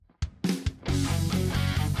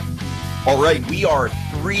All right, we are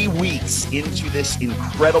 3 weeks into this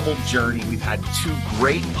incredible journey. We've had 2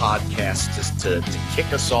 great podcasts to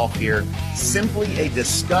kick us off here. Simply a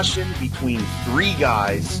discussion between 3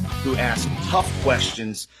 guys who ask tough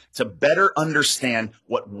questions to better understand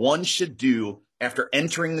what one should do after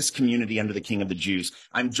entering this community under the King of the Jews.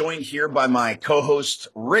 I'm joined here by my co-host,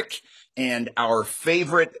 Rick, and our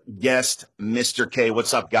favorite guest, Mr. K.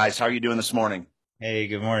 What's up, guys? How are you doing this morning? Hey,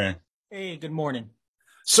 good morning. Hey, good morning.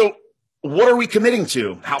 So, what are we committing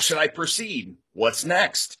to? How should I proceed? What's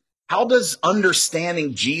next? How does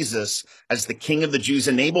understanding Jesus as the King of the Jews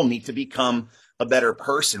enable me to become a better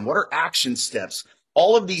person? What are action steps?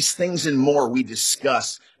 All of these things and more we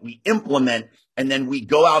discuss, we implement, and then we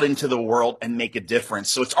go out into the world and make a difference.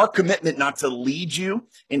 So it's our commitment not to lead you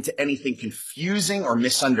into anything confusing or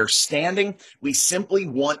misunderstanding. We simply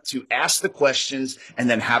want to ask the questions and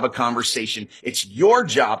then have a conversation. It's your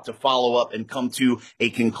job to follow up and come to a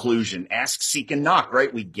conclusion. Ask, seek, and knock,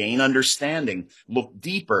 right? We gain understanding, look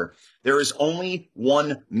deeper. There is only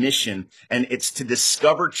one mission, and it's to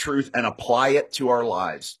discover truth and apply it to our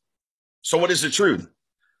lives. So what is the truth?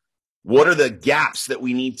 What are the gaps that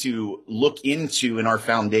we need to look into in our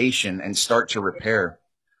foundation and start to repair?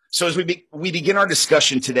 So as we begin our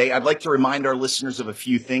discussion today, I'd like to remind our listeners of a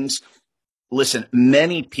few things. Listen,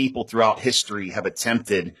 many people throughout history have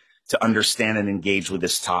attempted to understand and engage with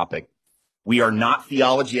this topic. We are not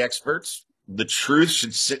theology experts. The truth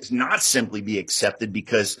should not simply be accepted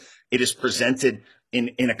because it is presented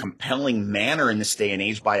in a compelling manner in this day and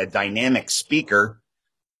age by a dynamic speaker.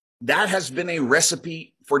 That has been a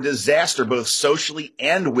recipe for disaster, both socially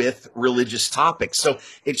and with religious topics. So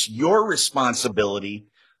it's your responsibility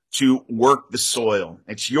to work the soil.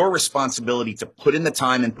 It's your responsibility to put in the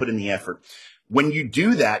time and put in the effort. When you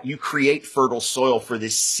do that, you create fertile soil for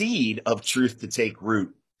this seed of truth to take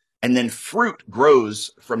root. And then fruit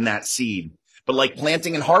grows from that seed. But like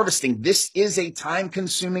planting and harvesting, this is a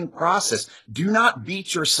time-consuming process. Do not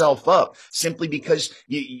beat yourself up simply because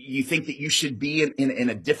you think that you should be in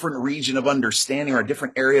a different region of understanding or a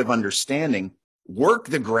different area of understanding. Work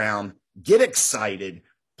the ground, get excited,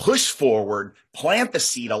 push forward, plant the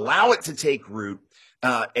seed, allow it to take root,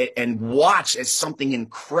 and watch as something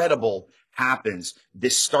incredible happens.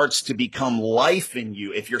 This starts to become life in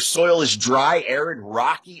you. If your soil is dry, arid,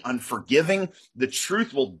 rocky, unforgiving, the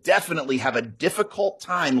truth will definitely have a difficult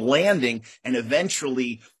time landing and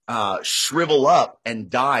eventually shrivel up and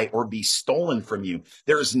die or be stolen from you.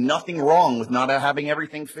 There is nothing wrong with not having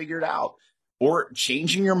everything figured out or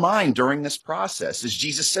changing your mind during this process. As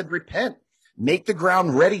Jesus said, repent. Make the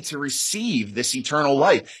ground ready to receive this eternal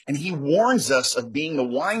life. And he warns us of being the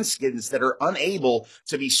wineskins that are unable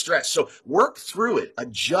to be stretched. So work through it.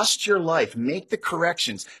 Adjust your life. Make the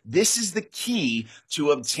corrections. This is the key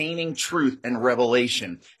to obtaining truth and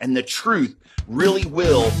revelation. And the truth really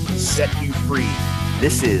will set you free.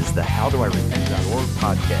 This is the HowDoIRepent.org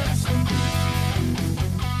podcast.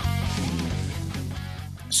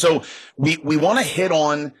 So we want to hit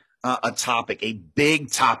on a topic, a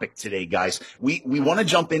big topic today, guys. We want to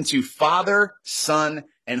jump into Father, Son,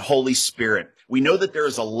 and Holy Spirit. We know that there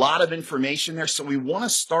is a lot of information there, so we want to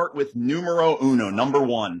start with numero uno, number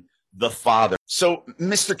 1, the Father. So,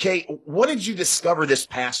 Mr. K, what did you discover this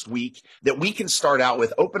past week that we can start out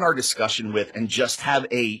with, open our discussion with, and just have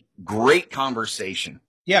a great conversation?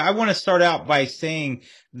 Yeah, I want to start out by saying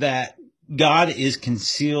that God is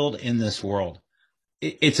concealed in this world.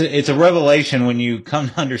 It's a revelation when you come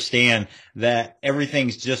to understand that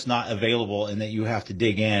everything's just not available and that you have to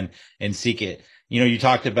dig in and seek it. You know, you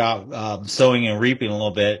talked about sowing and reaping a little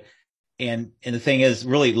bit, and the thing is,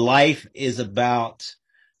 really, life is about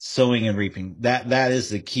sowing and reaping. That is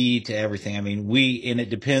the key to everything. I mean, and it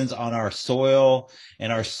depends on our soil,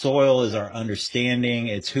 and our soil is our understanding.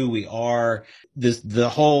 It's who we are. The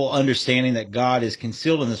whole understanding that God is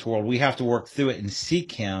concealed in this world, we have to work through it and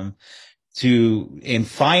seek him and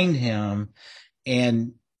find him,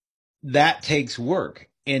 and that takes work,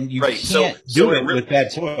 and you can't do it with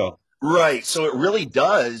bad soil. Right. So it really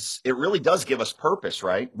does give us purpose,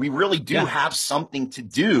 right? We really do have something to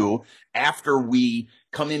do after we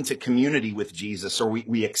come into community with Jesus, or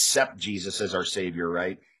we accept Jesus as our Savior,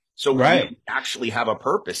 right? So we actually have a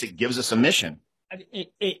purpose. It gives us a mission.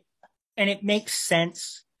 It makes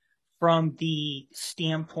sense from the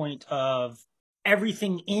standpoint of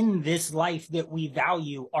everything in this life that we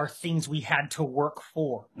value are things we had to work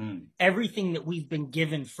for. Everything that we've been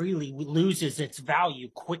given freely loses its value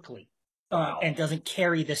quickly and doesn't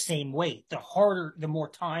carry the same weight. The more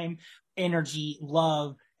time, energy,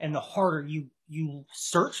 love, and the harder you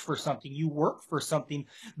search for something, you work for something,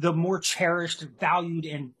 the more cherished, valued,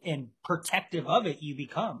 and protective of it you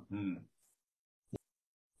become.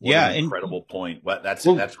 What Yeah. an incredible point. That's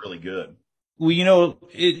really good. Well,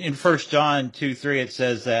 in 1 John 2:3, it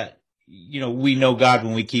says that, we know God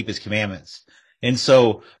when we keep his commandments. And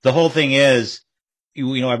so the whole thing is,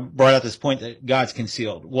 I brought out this point that God's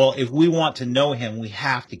concealed. Well, if we want to know him, we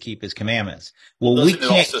have to keep his commandments. Well, we Doesn't it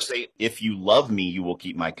can't. also say, if you love me, you will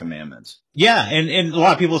keep my commandments? Yeah. And a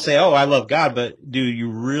lot of people say, oh, I love God, but do you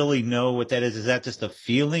really know what that is? Is that just a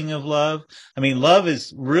feeling of love? I mean, love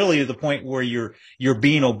is really the point where you're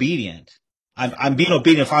being obedient. I'm being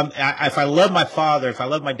obedient. If I love my father, if I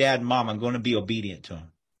love my dad and mom, I'm going to be obedient to him.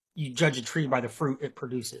 You judge a tree by the fruit it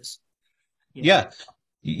produces. Yeah.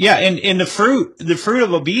 Yeah. And the fruit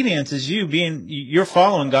of obedience is you're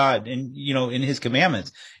following God and, in his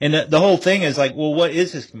commandments. And the whole thing is like, well, what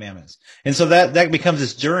is his commandments? And so that becomes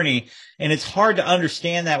this journey, and it's hard to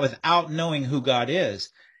understand that without knowing who God is.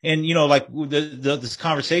 And, like this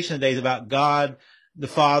conversation today is about God, the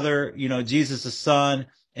Father, Jesus, the Son,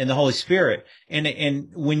 and the Holy Spirit. And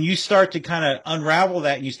when you start to kind of unravel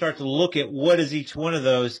that and you start to look at what is each one of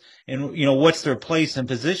those and, what's their place and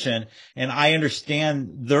position, and I understand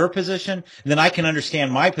their position, then I can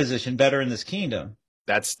understand my position better in this kingdom.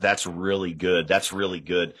 That's really good. That's really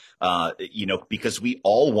good. Because we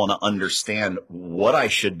all want to understand what I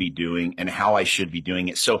should be doing and how I should be doing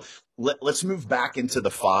it. So let's move back into the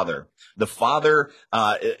Father. The Father,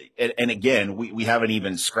 and again, we haven't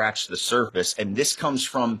even scratched the surface. And this comes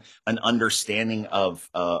from an understanding of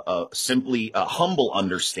simply a humble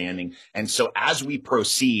understanding. And so as we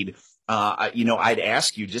proceed, I'd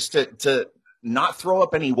ask you just to not throw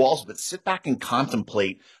up any walls, but sit back and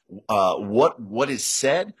contemplate what is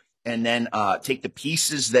said, and then take the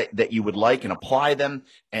pieces that you would like and apply them,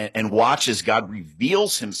 and watch as God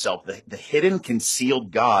reveals himself, the hidden,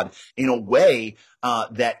 concealed God, in a way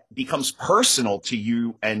that becomes personal to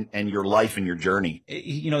you and your life and your journey.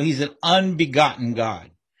 He's an unbegotten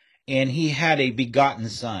God, and he had a begotten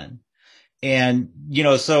Son. And,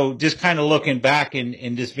 so just kind of looking back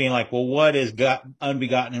and just being like, well, what is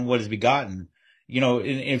unbegotten and what is begotten? And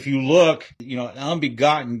if you look, an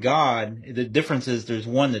unbegotten God, the difference is there's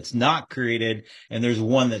one that's not created and there's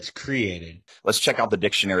one that's created. Let's check out the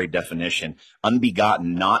dictionary definition.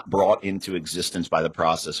 Unbegotten, not brought into existence by the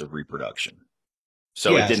process of reproduction.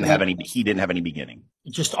 So he didn't have any beginning.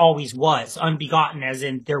 It just always was. Unbegotten, as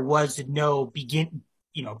in there was no begotten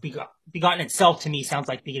itself to me sounds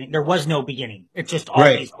like beginning. There was no beginning. It just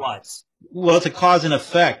always was. Well, it's a cause and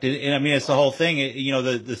effect. And I mean, it's the whole thing.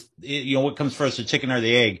 What comes first, the chicken or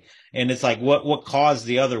the egg? And it's like, what caused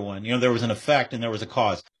the other one? There was an effect and there was a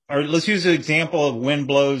cause. Or let's use an example of wind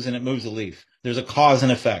blows and it moves a leaf. There's a cause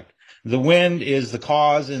and effect. The wind is the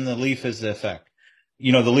cause and the leaf is the effect.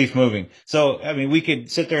 The leaf moving. So, I mean, we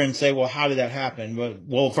could sit there and say, well, how did that happen?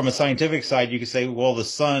 Well, from a scientific side, you could say, well, the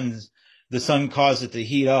sun caused it to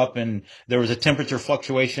heat up, and there was a temperature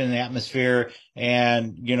fluctuation in the atmosphere,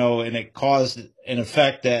 and it caused an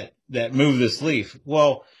effect that moved this leaf.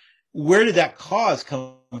 Well, where did that cause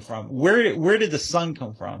come from? Where did the sun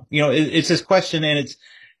come from? It's this question, and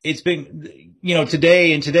it's been,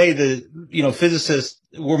 today the, physicists,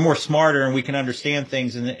 we're more smarter and we can understand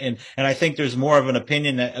things. And I think there's more of an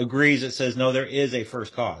opinion that agrees that says, no, there is a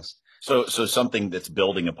first cause. So something that's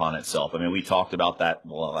building upon itself. I mean, we talked about that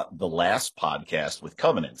the last podcast with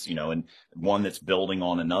covenants, and one that's building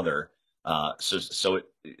on another. So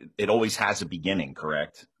it always has a beginning,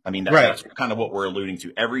 correct? I mean, that's kind of what we're alluding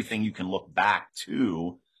to. Everything you can look back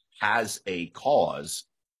to has a cause,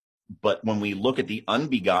 but when we look at the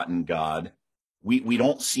unbegotten God, we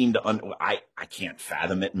don't seem to, I can't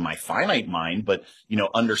fathom it in my finite mind, but,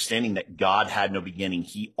 understanding that God had no beginning,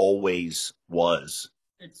 he always was.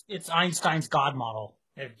 It's Einstein's God model.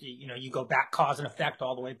 If, you go back, cause and effect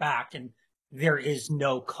all the way back, and there is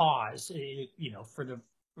no cause,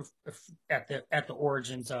 at the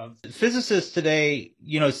origins of. Physicists today,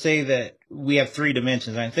 say that we have three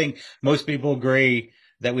dimensions. I think most people agree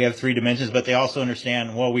that we have three dimensions, but they also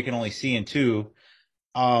understand, well, we can only see in two.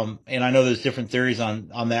 And I know there's different theories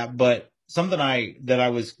on that, but something that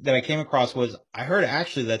I came across was I heard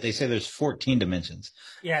actually that they say there's 14 dimensions.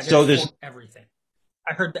 Yeah. There's everything.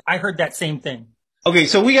 I heard that same thing. Okay.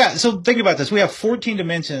 So think about this. We have 14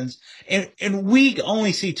 dimensions and we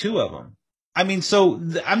only see two of them. I mean,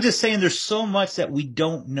 I'm just saying there's so much that we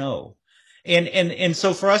don't know. And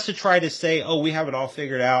so for us to try to say, oh, we have it all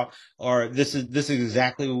figured out, or this is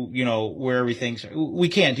exactly, where everything's, we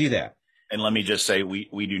can't do that. And let me just say,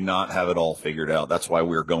 we do not have it all figured out. That's why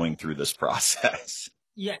we're going through this process.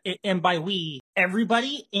 Yeah. And by we,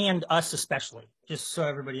 everybody and us especially. Just so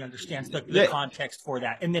everybody understands the context for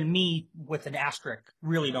that. And then me with an asterisk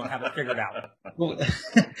really don't have it figured out. Well,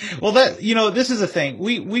 this is the thing.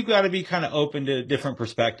 We've got to be kind of open to different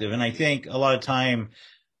perspective. And I think a lot of time,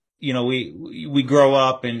 we grow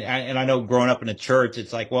up and I know growing up in a church,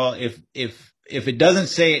 it's like, well, if it doesn't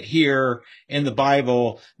say it here in the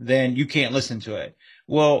Bible, then you can't listen to it.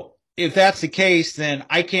 Well, if that's the case, then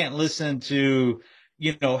I can't listen to,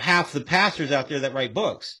 half the pastors out there that write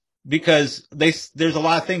books, because there's a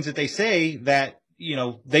lot of things that they say that,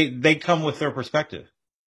 they come with their perspective.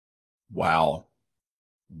 Wow.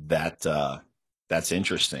 That's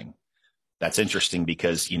interesting. That's interesting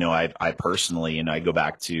because, I personally, I go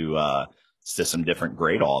back to some different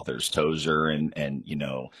great authors, Tozer and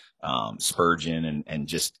Spurgeon and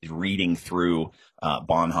just reading through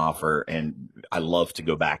Bonhoeffer. And I love to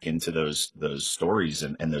go back into those stories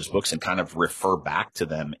and those books and kind of refer back to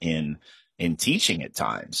them in teaching at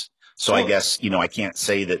times. So I guess, I can't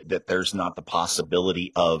say that there's not the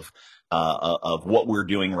possibility of what we're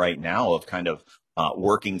doing right now of kind of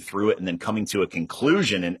working through it and then coming to a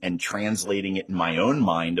conclusion and translating it in my own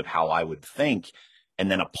mind of how I would think, and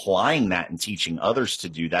then applying that and teaching others to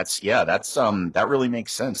do. That really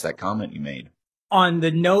makes sense. That comment you made. On the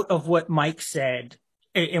note of what Mike said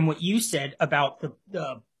and what you said about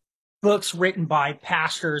the books written by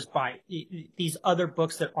pastors, by these other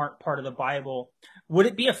books that aren't part of the Bible, would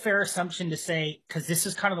it be a fair assumption to say, because this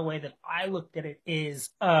is kind of the way that I looked at it, is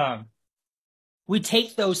we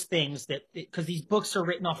take those things because these books are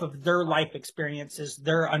written off of their life experiences,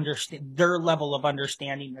 their level of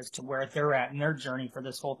understanding as to where they're at in their journey for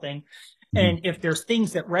this whole thing. And if there's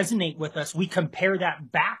things that resonate with us, we compare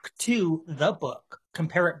that back to the book,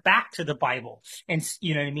 compare it back to the Bible, and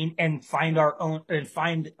you know what I mean, and find our own, and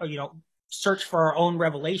search for our own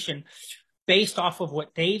revelation based off of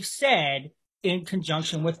what they've said in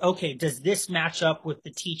conjunction with, okay, does this match up with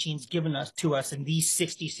the teachings given to us in these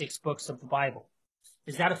 66 books of the Bible?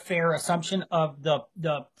 Is that a fair assumption of the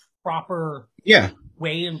proper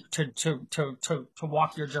way to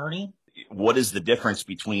walk your journey? What is the difference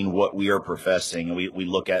between what we are professing? We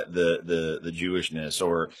look at the Jewishness,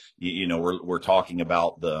 or we're talking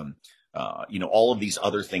about the all of these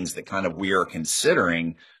other things that kind of we are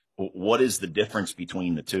considering. What is the difference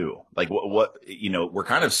between the two? Like what we're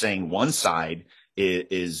kind of saying one side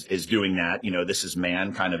is doing that. This is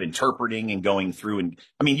man kind of interpreting and going through, and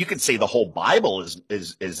I mean, you could say the whole Bible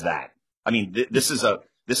is that. I mean, this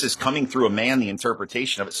is coming through a man, the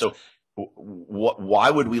interpretation of it. So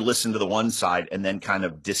why would we listen to the one side and then kind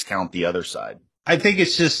of discount the other side? I think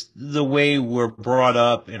it's just the way we're brought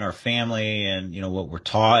up in our family and, what we're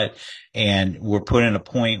taught, and we're put in a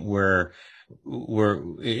point where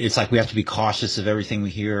it's like we have to be cautious of everything we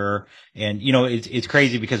hear. And, it's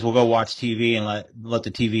crazy because we'll go watch TV and let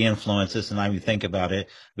the TV influence us and not even think about it.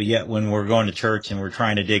 But yet when we're going to church and we're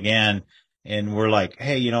trying to dig in and we're like,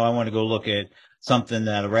 hey, I want to go look at something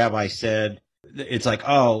that a rabbi said, it's like,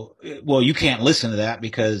 oh, well, you can't listen to that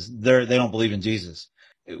because they don't believe in Jesus.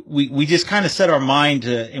 We just kind of set our mind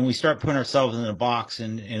to, and we start putting ourselves in a box,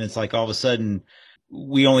 and it's like all of a sudden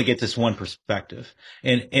we only get this one perspective.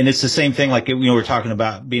 And it's the same thing, like, we're talking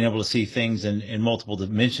about being able to see things in multiple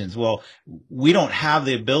dimensions. Well, we don't have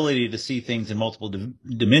the ability to see things in multiple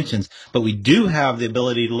dimensions, but we do have the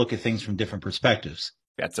ability to look at things from different perspectives.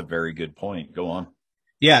 That's a very good point. Go on.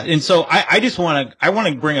 Yeah. And so I just want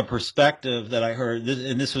to bring a perspective that I heard,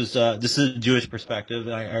 this is a Jewish perspective.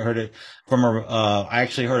 I heard it from I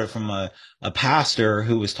actually heard it from a pastor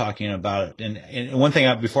who was talking about it. And one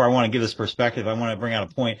thing before I want to give this perspective, I want to bring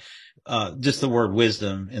out a point, just the word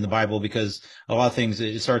wisdom in the Bible, because a lot of things,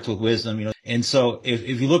 it starts with wisdom, And so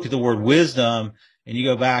if you look at the word wisdom and you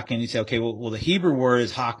go back and you say, okay, well, the Hebrew word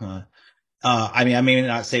is hakma. I may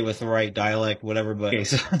not say with the right dialect, whatever, but okay,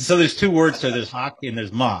 so there's two words. So there's hak and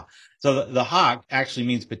there's ma. So the hak actually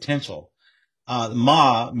means potential.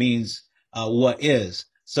 Ma means, what is.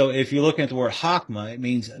 So if you're looking at the word hakma, it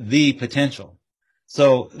means the potential.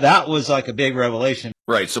 So that was like a big revelation.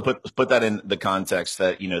 Right. So put that in the context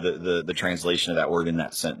that, the translation of that word in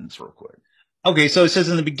that sentence real quick. Okay, so it says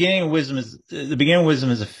the beginning of wisdom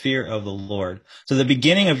is a fear of the Lord. So the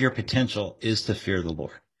beginning of your potential is to fear the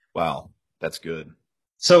Lord. Wow. That's good.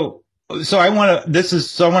 So I want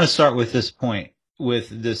to start with this point, with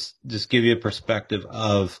this, just give you a perspective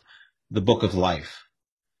of the book of life.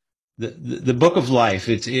 The book of life,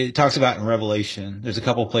 it talks about in Revelation. There's a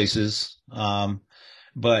couple places,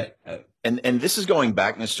 but and this is going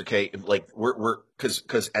back, Mr. K, like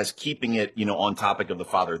because as keeping it, on topic of the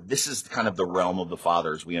Father, this is kind of the realm of the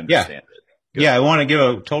Father as we understand it. Good. Yeah, I want to give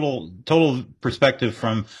a total perspective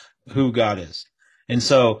from who God is. And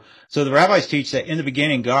so the rabbis teach that in the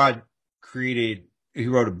beginning, God he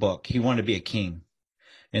wrote a book. He wanted to be a king.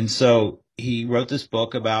 And so he wrote this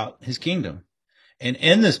book about his kingdom. And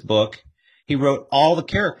in this book, he wrote all the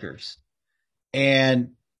characters.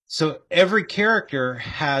 And so every character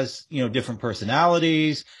has, different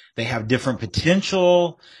personalities. They have different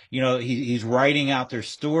potential. He's writing out their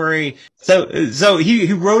story. So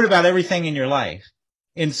he wrote about everything in your life.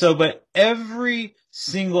 And so, but every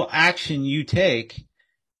single action you take,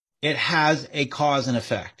 it has a cause and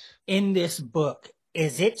effect. In this book,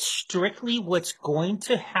 is it strictly what's going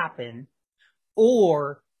to happen,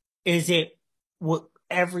 or is it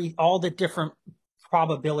all the different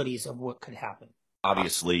probabilities of what could happen?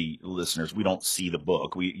 Obviously, listeners, we don't see the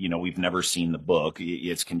book. We've never seen the book.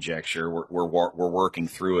 It's conjecture. We're working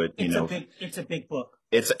through it. It's a big book.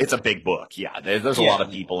 It's a big book. Yeah, there's a lot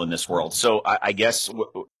of people in this world. So I guess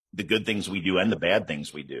the good things we do and the bad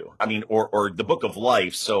things we do. I mean, or the book of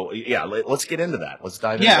life. So yeah, let's get into that. Let's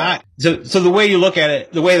dive into that. So the way you look at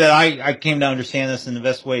it, the way that I came to understand this, and the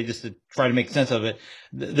best way just to try to make sense of it,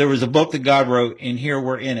 there was a book that God wrote, and here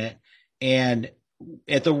we're in it. And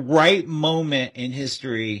at the right moment in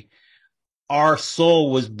history, our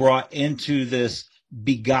soul was brought into this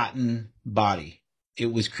begotten body.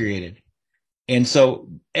 It was created. And so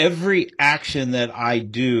every action that I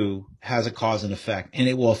do has a cause and effect, and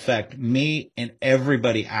it will affect me and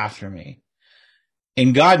everybody after me.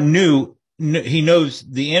 And God he knows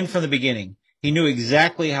the end from the beginning. He knew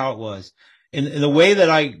exactly how it was. And the way that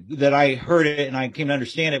I heard it and I came to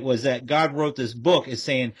understand it was that God wrote this book is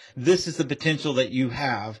saying, this is the potential that you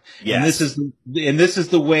have. Yes. And this is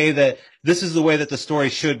the way that the story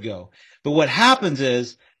should go. But what happens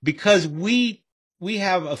is, because we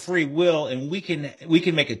have a free will, and we can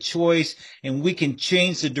make a choice, and we can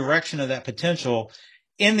change the direction of that potential.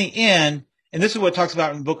 In the end, and this is what it talks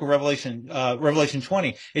about in the book of Revelation, Revelation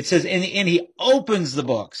 20. It says, in the end, he opens the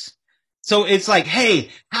books. So it's like,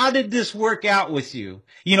 hey, how did this work out with you?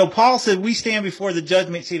 Paul said we stand before the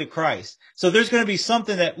judgment seat of Christ. So there's going to be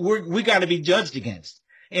something that we got to be judged against.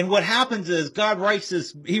 And what happens is God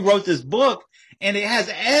he wrote this book, and it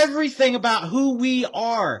has everything about who we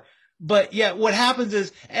are. But yet what happens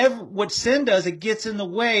is what sin does, it gets in the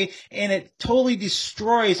way, and it totally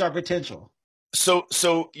destroys our potential. So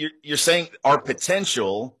you're saying our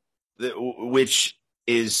potential, which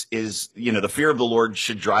is the fear of the Lord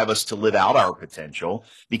should drive us to live out our potential,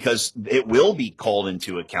 because it will be called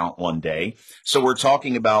into account one day. So we're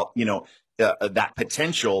talking about, that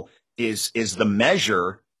potential is the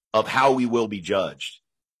measure of how we will be judged.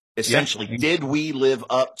 Essentially, did we live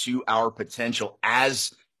up to our potential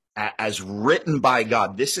as written by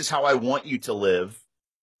God? This is how I want you to live.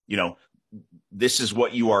 This is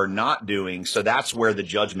what you are not doing. So that's where the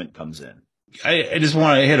judgment comes in. I just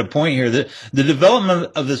want to hit a point here that the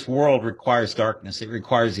development of this world requires darkness. It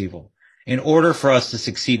requires evil in order for us to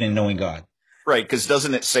succeed in knowing God. Right. Because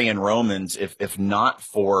doesn't it say in Romans, if not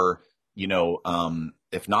for,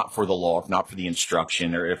 if not for the law, if not for the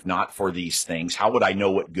instruction, or if not for these things, how would I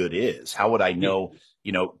know what good is? How would I know,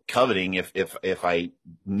 coveting if I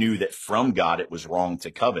knew that from God it was wrong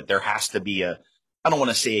to covet? There has to be I don't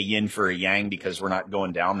want to say a yin for a yang, because we're not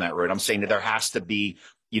going down that road. I'm saying that there has to be,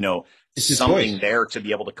 something there to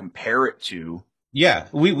be able to compare it to. Yeah,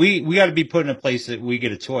 we got to be put in a place that we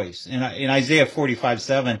get a choice. And in Isaiah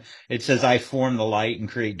 45:7, it says, I form the light and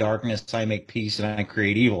create darkness. I make peace and I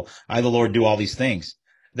create evil. I, the Lord, do all these things.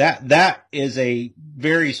 That is a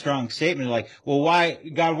very strong statement. Like, well, why,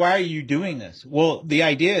 God, why are you doing this? Well, the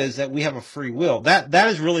idea is that we have a free will. That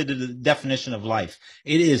is really the definition of life.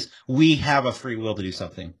 It is, we have a free will to do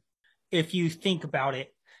something. If you think about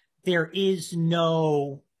it, there's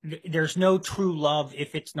no true love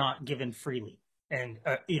if it's not given freely. And,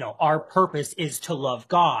 our purpose is to love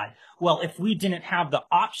God. Well, if we didn't have the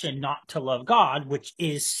option not to love God, which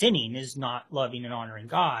is sinning, is not loving and honoring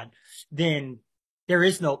God, then there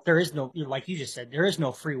is no, like you just said, there is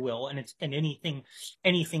no free will, and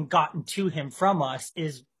anything gotten to him from us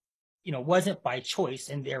is, wasn't by choice,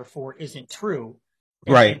 and therefore isn't true.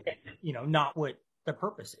 Right. And, not what the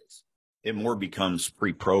purpose is. It more becomes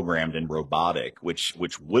pre-programmed and robotic, which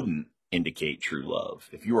wouldn't indicate true love.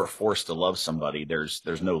 If you are forced to love somebody,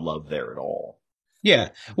 there's no love there at all. Yeah.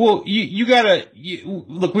 Well, you gotta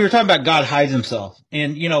look, we were talking about God hides himself.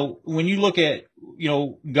 And, when you look at,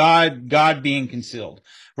 God being concealed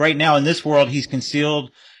right now in this world, he's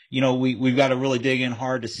concealed. We've got to really dig in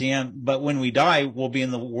hard to see him. But when we die, we'll be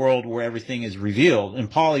in the world where everything is revealed.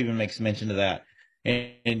 And Paul even makes mention of that.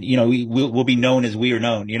 And we'll be known as we are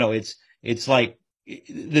known. It's like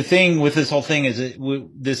the thing with this whole thing is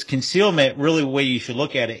this concealment, really the way you should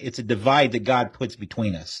look at it, it's a divide that God puts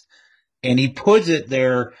between us. And he puts it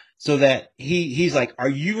there so that he's like, are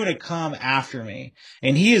you going to come after me?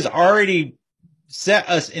 And he has already set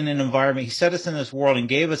us in an environment. He set us in this world and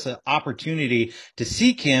gave us an opportunity to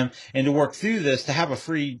seek him and to work through this, to have a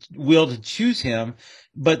free will to choose him.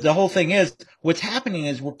 But the whole thing is, what's happening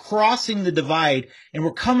is we're crossing the divide and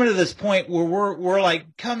we're coming to this point where we're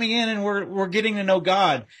like coming in and we're getting to know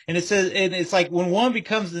God. And it says, and it's like when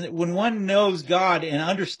when one knows God and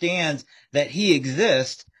understands that he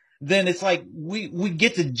exists, then it's like we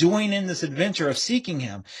get to join in this adventure of seeking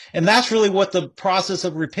him. And that's really what the process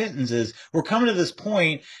of repentance is. We're coming to this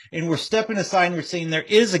point and we're stepping aside and we're saying there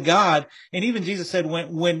is a God. And even Jesus said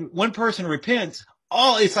when one person repents,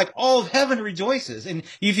 it's like all of heaven rejoices. And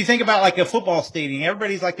if you think about like a football stadium,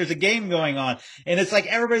 everybody's like, there's a game going on. And it's like,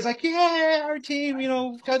 everybody's like, yeah, our team,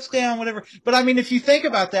 touchdown, whatever. But I mean, if you think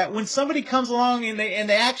about that, when somebody comes along and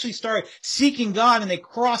they actually start seeking God and they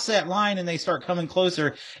cross that line and they start coming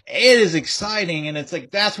closer, it is exciting. And it's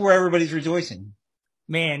like, that's where everybody's rejoicing.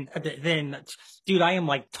 Man, then, dude, I am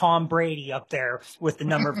like Tom Brady up there with the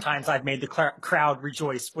number of times I've made the crowd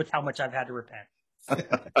rejoice with how much I've had to repent.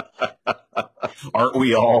 Aren't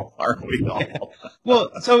we all? Aren't we all? Well,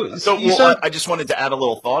 I just wanted to add a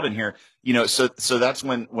little thought in here. So that's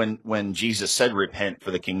when Jesus said, "Repent,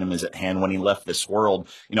 for the kingdom is at hand." When he left this world,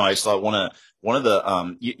 I just thought one of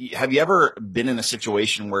the have you ever been in a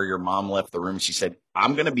situation where your mom left the room and she said,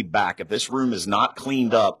 "I'm going to be back. If this room is not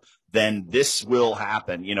cleaned up, then this will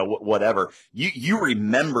happen." Whatever. You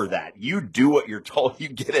remember that. You do what you're told. You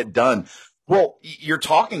get it done. Well, you're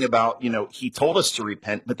talking about, he told us to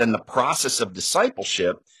repent, but then the process of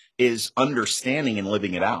discipleship is understanding and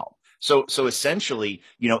living it out. So essentially,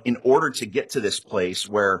 in order to get to this place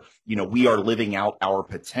where, we are living out our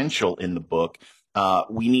potential in the book,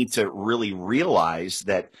 we need to really realize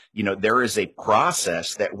that, there is a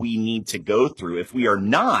process that we need to go through. If we are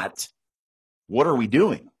not, what are we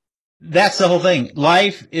doing? That's the whole thing.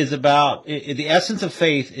 Life is about, the essence of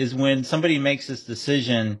faith is when somebody makes this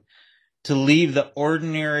decision to leave the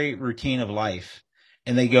ordinary routine of life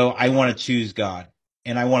and they go, I want to choose God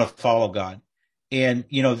and I want to follow God. And,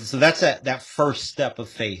 so that's that first step of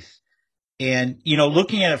faith. And,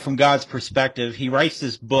 looking at it from God's perspective, he writes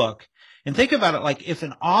this book, and think about it like if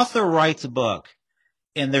an author writes a book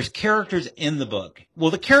and there's characters in the book,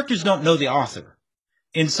 well, the characters don't know the author.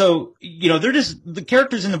 And so, the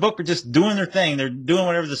characters in the book are just doing their thing. They're doing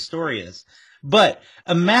whatever the story is. But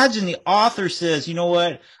imagine the author says, you know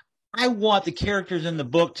what? I want the characters in the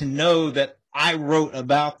book to know that I wrote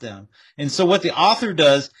about them. And so what the author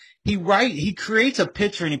does, he creates a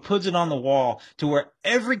picture and he puts it on the wall to where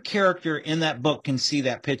every character in that book can see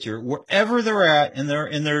that picture. Wherever they're at in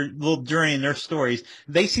their little journey in their stories,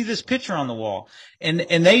 they see this picture on the wall. And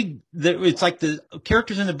it's like the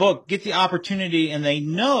characters in the book get the opportunity and they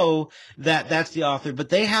know that that's the author, but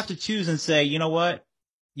they have to choose and say, you know what?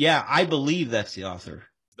 Yeah, I believe that's the author.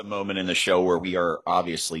 The moment in the show where we are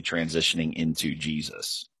obviously transitioning into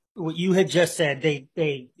Jesus. What you had just said, they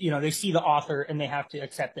see the author and they have to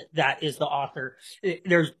accept that is the author.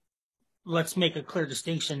 Let's make a clear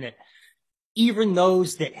distinction that even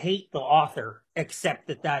those that hate the author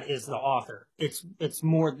accept that is the author. It's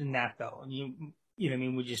more than that though. And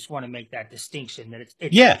we just want to make that distinction that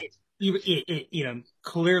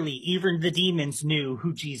clearly even the demons knew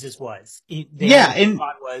who Jesus was. They knew who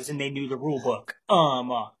God was, and they knew the rule book.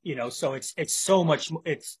 So it's so much.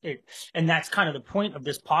 And that's kind of the point of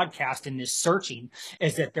this podcast and this searching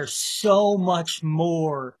is that there's so much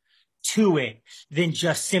more to it than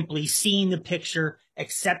just simply seeing the picture,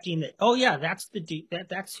 accepting that. Oh yeah, that's the dude.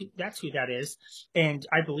 That's who that is, and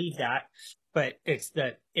I believe that. But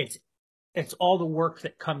it's all the work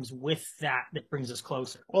that comes with that brings us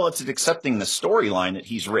closer. Well, it's accepting the storyline that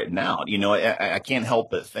he's written out. I can't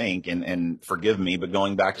help but think, and forgive me, but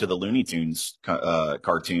going back to the Looney Tunes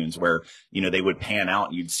cartoons where, they would pan out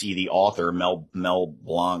and you'd see the author, Mel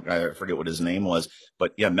Blanc, I forget what his name was,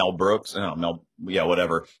 but yeah, Mel Brooks,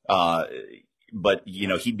 whatever. But,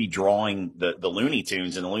 he'd be drawing the Looney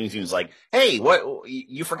Tunes and the Looney Tunes like, hey, what,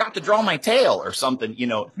 you forgot to draw my tail or something,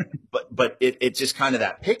 but it's just kind of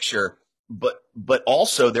that picture. But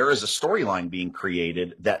also there is a storyline being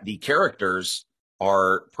created that the characters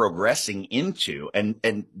are progressing into. And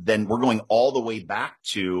then we're going all the way back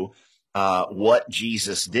to, what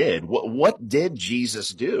Jesus did. What did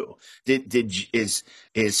Jesus do?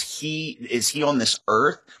 Is he on this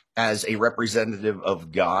earth as a representative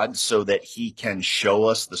of God so that he can show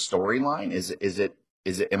us the storyline? Is it,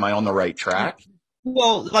 am I on the right track?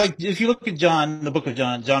 Well, like if you look at John, the book of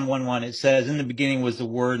John, John 1:1, it says, "In the beginning was the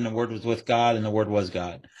Word, and the Word was with God, and the Word was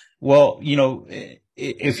God." Well,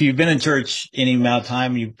 if you've been in church any amount of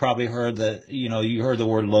time, you've probably heard that, you heard the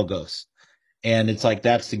word logos, and it's like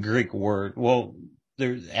that's the Greek word. Well,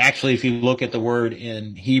 there's actually, if you look at the word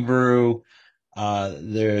in Hebrew,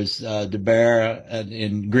 there's Deber, and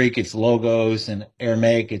in Greek it's logos, and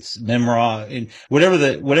Aramaic it's memra, and whatever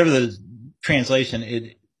the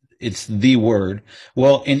translation, it's the word.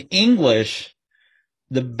 Well, in English,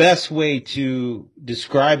 the best way to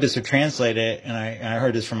describe this or translate it, and I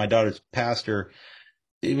heard this from my daughter's pastor,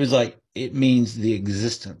 it was like it means the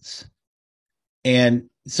existence. And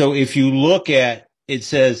so if you look at, it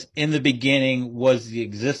says, in the beginning was the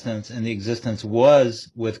existence, and the existence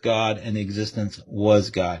was with God, and the existence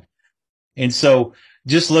was God. And so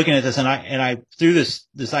just looking at this, and I threw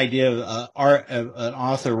this idea of an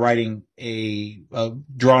author writing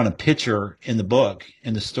drawing a picture in the book,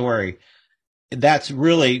 in the story. That's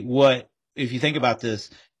really what, if you think about this,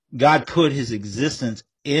 God put his existence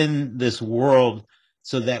in this world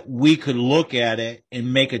so that we could look at it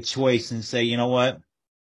and make a choice and say, you know what?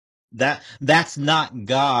 That's not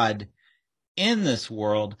God in this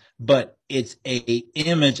world, but it's a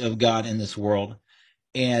image of God in this world.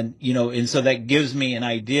 And, and so that gives me an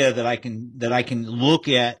idea that I can look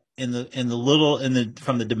at from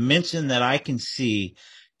the dimension that I can see,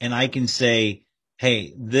 and I can say,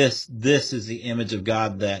 hey, this is the image of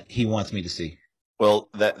God that he wants me to see. Well,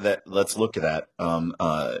 that let's look at that. John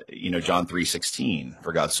 3:16,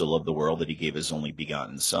 for God so loved the world that he gave his only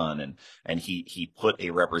begotten son, and he put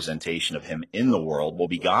a representation of him in the world. Well,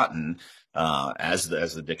 begotten, as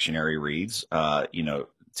the dictionary reads,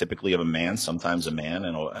 typically of a man, sometimes a man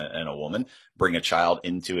and a woman, bring a child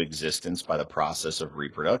into existence by the process of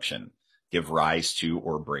reproduction, give rise to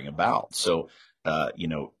or bring about. So,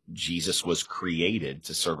 Jesus was created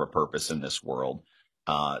to serve a purpose in this world,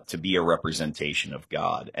 to be a representation of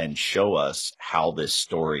God and show us how this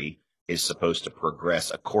story is supposed to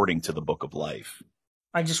progress according to the book of life.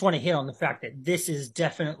 I just want to hit on the fact that this is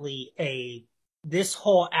definitely this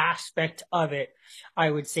whole aspect of it, I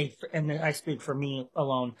would say, and I speak for me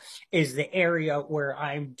alone, is the area where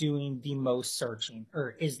I'm doing the most searching,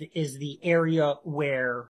 or is the area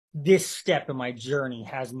where this step in my journey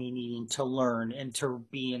has me needing to learn and to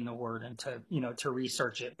be in the word and to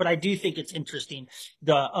research it. But I do think it's interesting.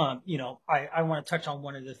 I want to touch on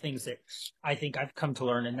one of the things that I think I've come to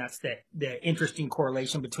learn, and that's the interesting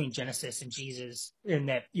correlation between Genesis and Jesus, in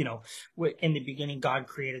that, in the beginning, God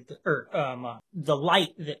created the light,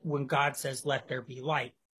 that when God says, let there be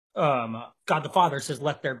light, God the Father says,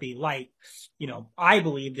 let there be light. I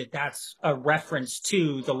believe that that's a reference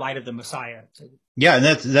to the light of the Messiah. Yeah, and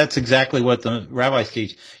that's exactly what the rabbis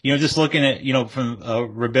teach. Just looking at, from a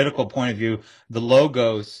rabbinical point of view, the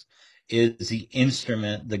logos is the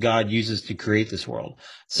instrument that God uses to create this world.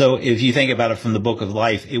 So if you think about it from the book of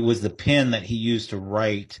life, it was the pen that he used to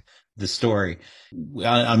write the story.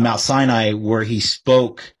 On Mount Sinai, where he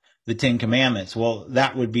spoke the Ten Commandments, well,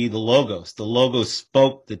 that would be the logos. The logos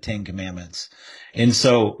spoke the Ten Commandments. And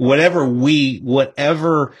so whatever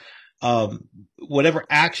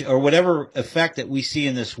action or whatever effect that we see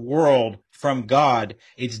in this world from God,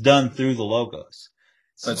 it's done through the logos.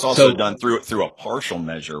 It's also done through a partial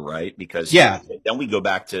measure, right? Because then we go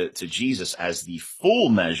back to Jesus as the full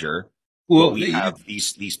measure. Well, we have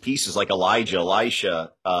these pieces like Elijah,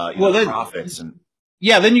 Elisha, the prophets, and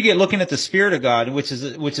then you get looking at the Spirit of God, which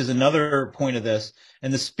is another point of this.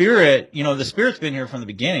 And the Spirit, the Spirit's been here from the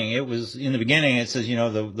beginning. It was in the beginning. It says,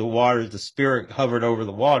 the waters, the Spirit hovered over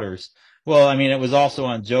the waters. Well, I mean, it was also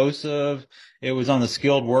on Joseph. It was on the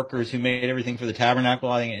skilled workers who made everything for the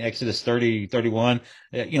tabernacle. I think in Exodus 30:31.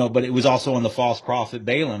 But it was also on the false prophet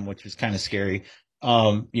Balaam, which was kind of scary.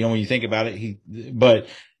 When you think about it,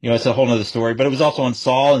 it's a whole nother story. But it was also on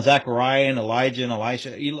Saul and Zechariah and Elijah and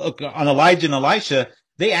Elisha. You look on Elijah and Elisha,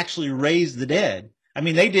 they actually raised the dead. I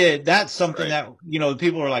mean, they did. That's something that,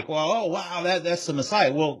 people are like, well, oh, wow, that's the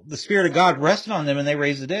Messiah. Well, the Spirit of God rested on them and they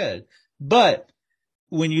raised the dead. But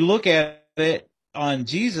when you look at it on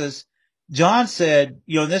Jesus, John said,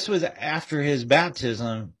 this was after his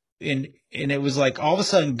baptism, and it was like all of a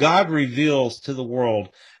sudden God reveals to the world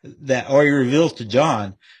or he reveals to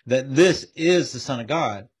John that this is the Son of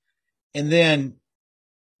God. And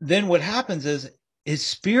then what happens is his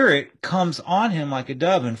Spirit comes on him like a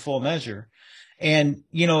dove in full measure. And,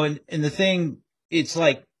 and the thing, it's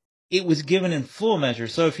like, it was given in full measure.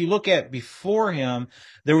 So if you look at before him,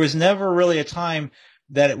 there was never really a time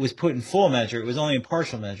that it was put in full measure. It was only in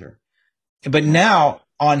partial measure. But now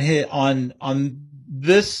on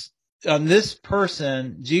this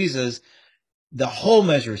person, Jesus, the whole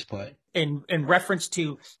measure is put. In reference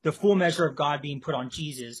to the full measure of God being put on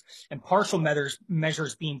Jesus and partial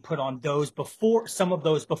measures being put on those before, some of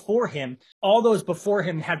those before him. All those before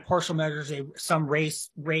him had partial measures. Some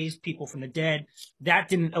raised people from the dead. That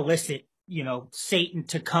didn't elicit, Satan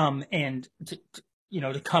to come and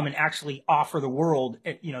to come and actually offer the world,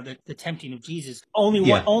 the tempting of Jesus. Only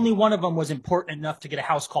one of them was important enough to get a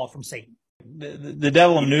house call from Satan. The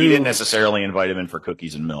devil knew. He didn't necessarily invite him in for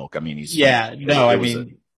cookies and milk. I mean,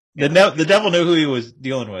 the devil knew who he was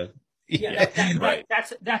dealing with. Yeah,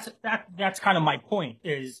 that's kind of my point.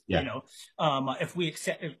 Is if we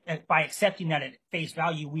accept, by accepting that at face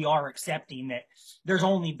value, we are accepting that there's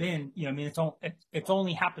only been, it's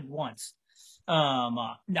only happened once.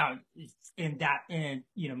 Now in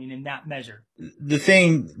that measure. The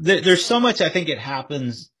thing, there's so much I think it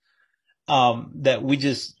happens that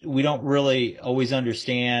we don't really always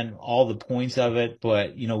understand all the points of it,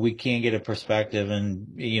 but we can get a perspective, and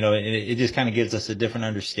it just kind of gives us a different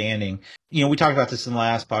understanding. We talked about this in the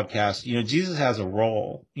last podcast. Jesus has a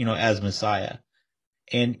role, as Messiah,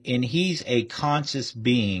 and he's a conscious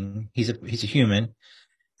being. He's a human,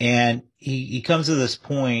 and he comes to this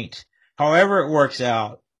point, however it works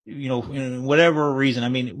out, in whatever reason. I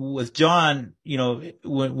mean, with John,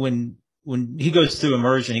 when he goes through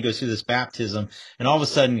immersion, he goes through this baptism, and all of a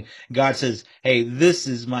sudden God says, "Hey, this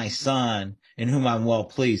is my son in whom I'm well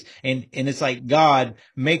pleased." And it's like God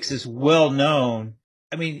makes this well known.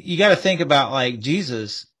 I mean, you got to think about like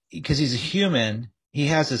Jesus, because he's a human, he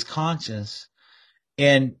has his conscience,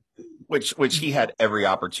 and which he had every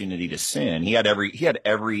opportunity to sin. He had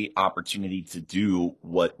every opportunity to do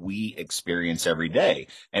what we experience every day.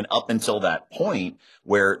 And up until that point,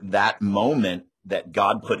 where that moment that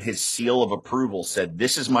God put his seal of approval, said,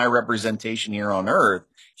 "This is my representation here on earth,"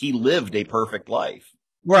 he lived a perfect life.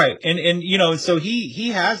 Right. And so he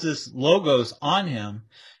has this logos on him.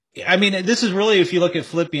 I mean, this is really, if you look at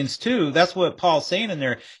Philippians 2, that's what Paul's saying in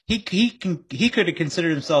there. He could have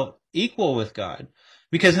considered himself equal with God,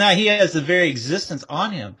 because now he has the very existence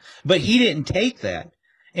on him, but he didn't take that.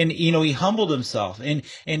 And, he humbled himself, and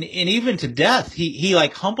even to death, he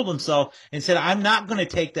like humbled himself and said, "I'm not going to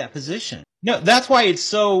take that position." No, that's why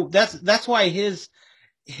that's why his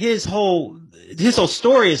whole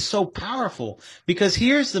story is so powerful, because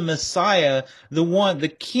here's the Messiah,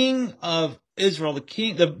 the King of Israel, the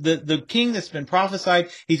king that's been prophesied.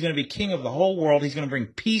 He's going to be king of the whole world. He's going to bring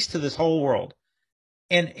peace to this whole world.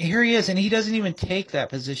 And here he is, and he doesn't even take that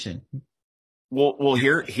position. Well,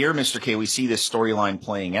 here, Mr. K, we see this storyline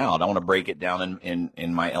playing out. I want to break it down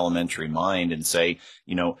in my elementary mind and say,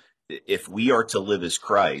 if we are to live as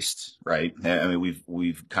Christ, right? I mean,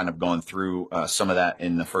 we've kind of gone through some of that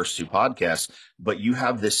in the first two podcasts, but you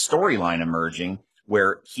have this storyline emerging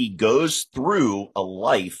where he goes through a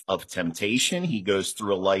life of temptation. He goes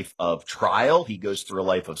through a life of trial. He goes through a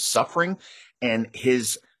life of suffering, and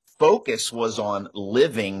his focus was on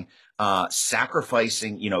living,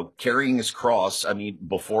 sacrificing, carrying his cross. I mean,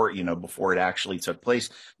 before it actually took place,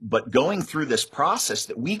 but going through this process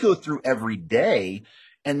that we go through every day.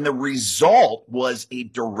 And the result was a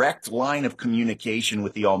direct line of communication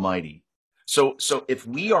with the Almighty. So if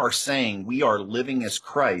we are saying we are living as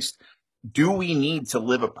Christ, do we need to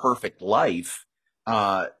live a perfect life,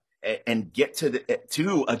 and get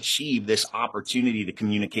to achieve this opportunity to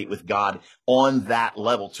communicate with God on that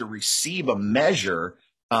level, to receive a measure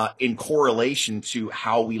in correlation to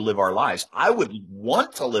how we live our lives? I would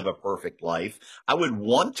want to live a perfect life. I would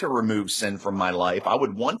want to remove sin from my life. I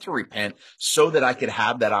would want to repent so that I could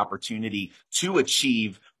have that opportunity to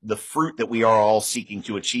achieve the fruit that we are all seeking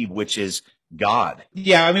to achieve, which is God.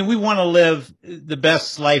 Yeah, I mean, we want to live the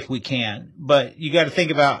best life we can, but you got to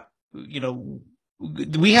think about,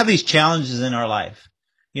 we have these challenges in our life.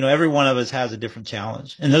 Every one of us has a different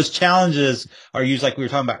challenge, and those challenges are used, like we were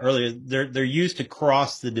talking about earlier, they're used to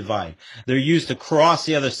cross the divide. They're used to cross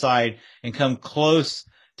the other side and come close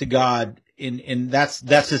to God. And that's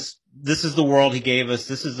just, this is the world he gave us.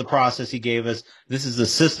 This is the process he gave us. This is the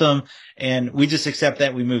system. And we just accept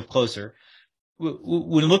that. We move closer.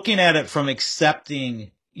 When looking at it from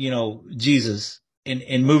accepting, Jesus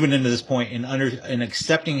and moving into this point and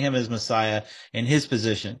accepting him as Messiah and his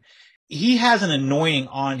position, he has an anointing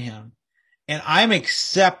on him, and I'm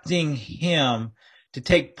accepting him to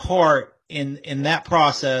take part in that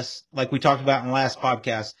process, like we talked about in the last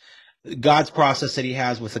podcast, God's process that he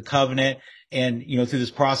has with the covenant, and through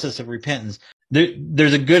this process of repentance.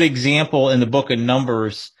 There's a good example in the book of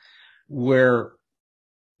Numbers where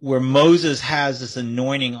Moses has this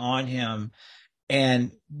anointing on him,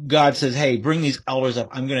 and God says, "Hey, bring these elders up.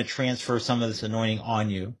 I'm going to transfer some of this anointing on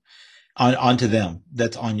you, onto them.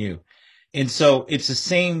 That's on you." And so it's the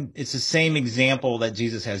same example that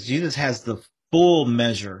Jesus has. Jesus has the full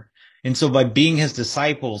measure. And so by being his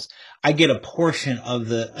disciples, I get a portion of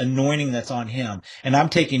the anointing that's on him, and I'm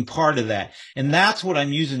taking part of that. And that's what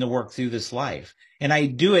I'm using to work through this life. And I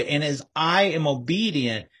do it. And as I am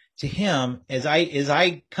obedient to him, as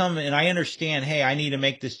I come and I understand, hey, I need to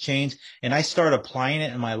make this change, and I start applying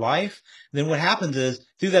it in my life, then what happens is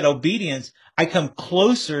through that obedience, I come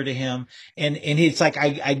closer to him, and it's like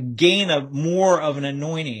I gain a more of an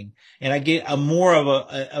anointing, and I get a more of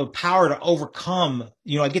a power to overcome.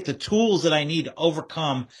 I get the tools that I need to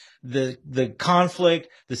overcome the conflict,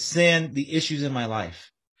 the sin, the issues in my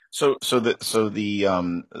life. The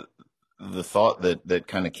thought that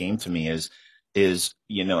kind of came to me is,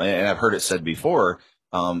 and I've heard it said before,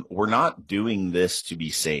 we're not doing this to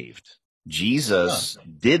be saved. Jesus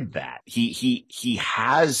did that. He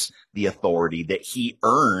has the authority that he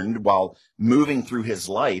earned while moving through his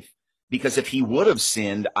life. Because if he would have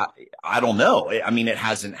sinned, I don't know. I mean, it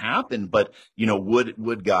hasn't happened, but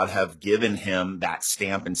would God have given him that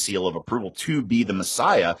stamp and seal of approval to be the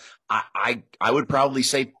Messiah? I would probably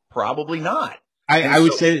say probably not. I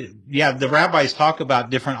would say, yeah, the rabbis talk about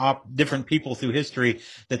different people through history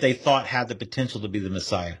that they thought had the potential to be the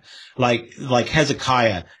Messiah. Like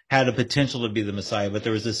Hezekiah had a potential to be the Messiah, but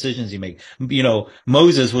there was decisions he made.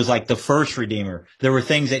 Moses was like the first redeemer. There were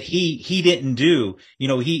things that he didn't do.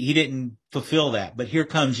 He didn't fulfill that. But here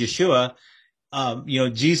comes Yeshua,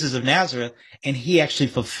 Jesus of Nazareth, and he actually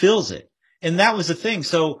fulfills it. And that was the thing.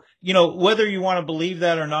 So, whether you want to believe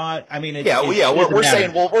that or not, I mean,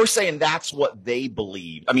 we're saying that's what they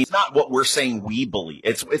believe. I mean, it's not what we're saying we believe.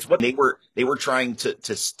 It's what they were trying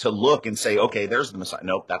to look and say, okay, there's the Messiah.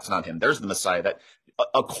 Nope, that's not him. There's the Messiah. That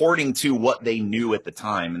according to what they knew at the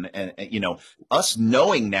time. And us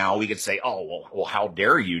knowing now, we could say, oh, well, how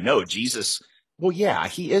dare you? No, Jesus. Well, yeah,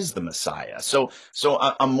 he is the Messiah. So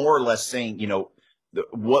I'm more or less saying,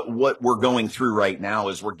 what we're going through right now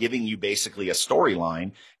is we're giving you basically a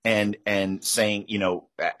storyline and saying,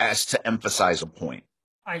 as to emphasize a point.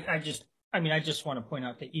 I just want to point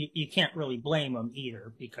out that you can't really blame them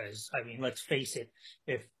either, because, I mean, let's face it,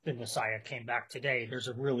 if the Messiah came back today, there's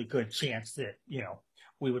a really good chance that,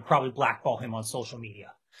 we would probably blackball him on social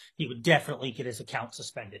media. He would definitely get his account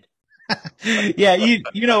suspended. Yeah,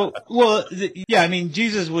 I mean,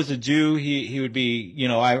 Jesus was a Jew. He would be,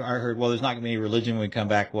 I heard, well, there's not going to be any religion when we come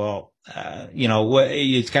back. Well,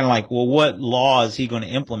 it's kind of like, well, what law is he going to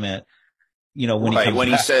implement? When he comes back?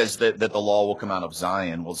 He says that the law will come out of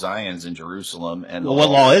Zion. Well, Zion's in Jerusalem, and what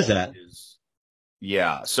law is that?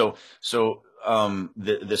 Yeah. So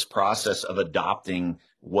this process of adopting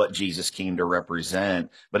what Jesus came to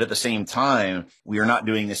represent, but at the same time, we are not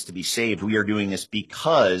doing this to be saved. We are doing this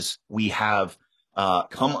because we have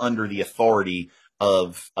come under the authority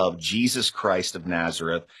of Jesus Christ of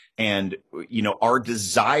Nazareth, and our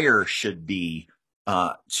desire should be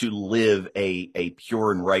to live a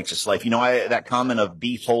pure and righteous life. That comment of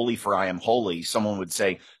 "be holy, for I am holy." Someone would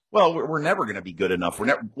say, well, we're never going to be good enough.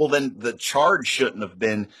 Well, then the charge shouldn't have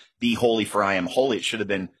been "be holy, for I am holy." It should have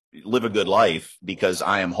been live a good life because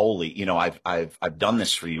I am holy. I've done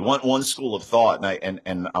this for you. One school of thought,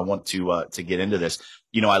 and I want to get into this.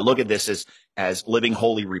 I look at this as living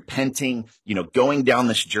holy, repenting, going down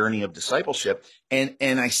this journey of discipleship, and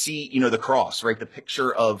I see, the cross, right? The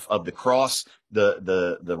picture of the cross,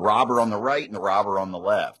 the robber on the right and the robber on the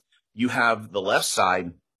left. You have the left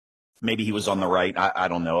side. Maybe he was on the right. I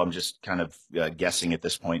don't know. I'm just kind of guessing at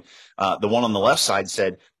this point. The one on the left side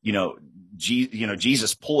said,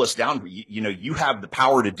 Jesus, pull us down. You have the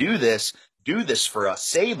power to do this. Do this for us.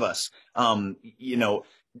 Save us.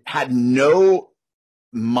 Had no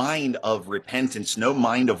mind of repentance, no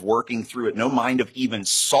mind of working through it, no mind of even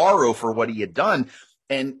sorrow for what he had done.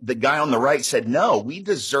 And the guy on the right said, no, we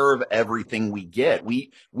deserve everything we get.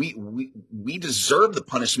 We deserve the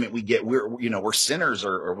punishment we get. We're sinners,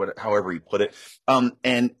 or however he put it.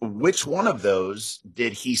 And which one of those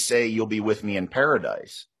did he say, you'll be with me in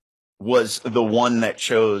paradise? Was the one that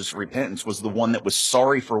chose repentance, was the one that was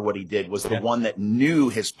sorry for what he did, was the one that knew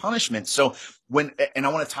his punishment. So and I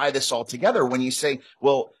want to tie this all together, when you say,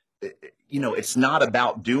 well, it's not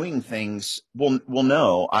about doing things. Well,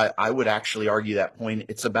 no, I would actually argue that point.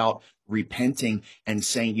 It's about repenting and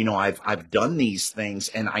saying, I've done these things,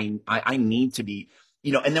 and I need to be,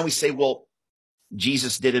 and then we say, well,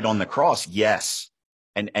 Jesus did it on the cross. Yes.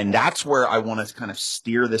 And that's where I want to kind of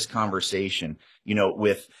steer this conversation,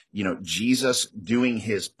 with, Jesus doing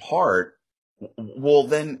his part. Well,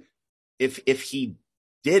 then if he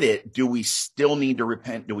did it, do we still need to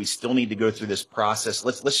repent? Do we still need to go through this process?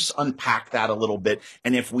 Let's just unpack that a little bit.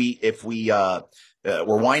 And if we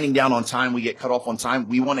We're winding down on time. We get cut off on time.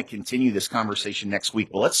 We want to continue this conversation next week,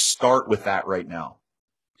 but let's start with that right now.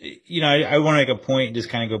 I want to make a point and just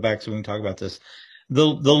kind of go back so we can talk about this. The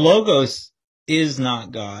Logos is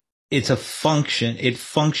not God. It's a function. It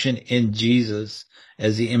functioned in Jesus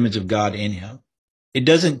as the image of God in him. It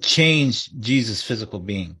doesn't change Jesus' physical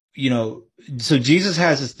being. So Jesus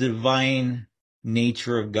has this divine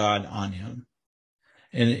nature of God on him.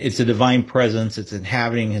 And it's a divine presence. It's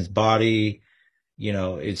inhabiting his body.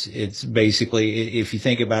 It's basically, if you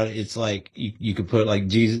think about it, it's like you could put like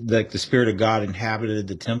Jesus, like the Spirit of God inhabited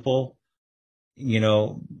the temple,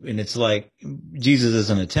 and it's like Jesus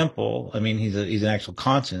isn't a temple. I mean, he's an actual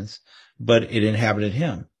conscience, but it inhabited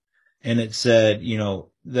him. And it said,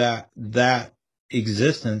 that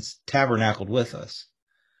existence tabernacled with us.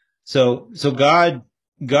 So God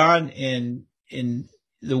in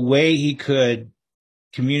the way he could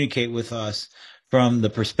communicate with us from the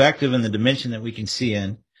perspective and the dimension that we can see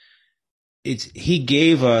in, he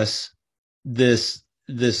gave us this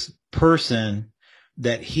person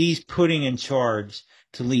that he's putting in charge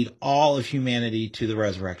to lead all of humanity to the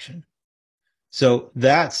resurrection. So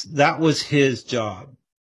that was his job.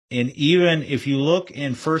 And even if you look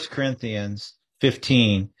in 1 Corinthians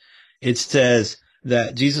 15, it says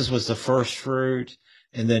that Jesus was the first fruit,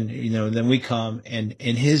 and then we come, and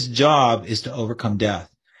his job is to overcome death.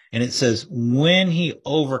 And it says when he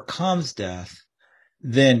overcomes death,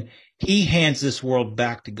 then he hands this world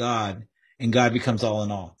back to God, and God becomes all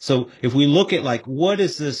in all. So if we look at like, what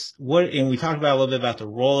is this, and we talked about a little bit about the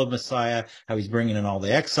role of Messiah, how he's bringing in all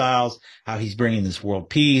the exiles, how he's bringing this world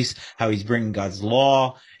peace, how he's bringing God's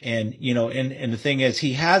law. And, and the thing is,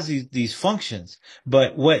 he has these functions,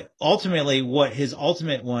 but what his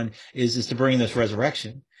ultimate one is to bring this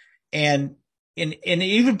resurrection. And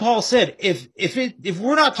even Paul said, if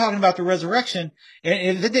we're not talking about the resurrection,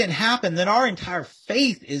 and if it didn't happen, then our entire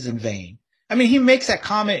faith is in vain. I mean, he makes that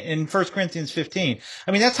comment in 1 Corinthians 15.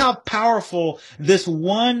 I mean, that's how powerful this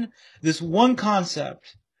one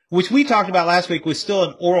concept, which we talked about last week, was still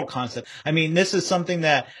an oral concept. I mean, this is something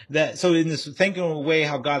so in this thinking of a way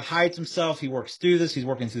how God hides himself, he works through this, he's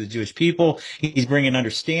working through the Jewish people, he's bringing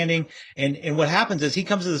understanding. And what happens is he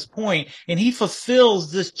comes to this point and he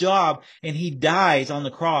fulfills this job and he dies on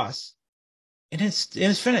the cross and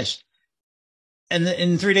it's finished.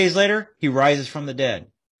 And 3 days later, he rises from the dead.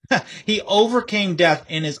 He overcame death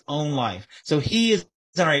in his own life. So he is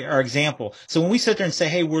our example. So when we sit there and say,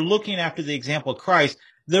 hey, we're looking after the example of Christ,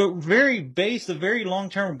 the very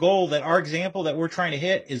long-term goal that our example that we're trying to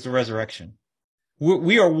hit is the resurrection.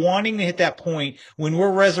 We are wanting to hit that point when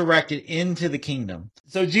we're resurrected into the kingdom.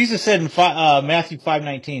 So Jesus said in Matthew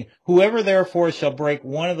 5:19, whoever therefore shall break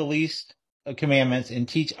one of the least commandments and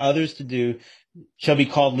teach others to do shall be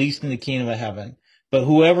called least in the kingdom of heaven. But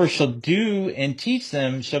whoever shall do and teach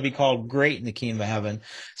them shall be called great in the kingdom of heaven.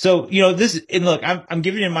 So, and look, I'm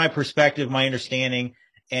giving you my perspective, my understanding.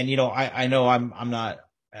 And, I know I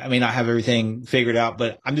may not have everything figured out,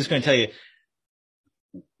 but I'm just going to tell you,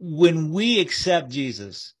 when we accept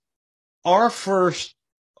Jesus, the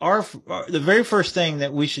very first thing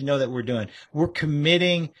that we should know that we're doing, we're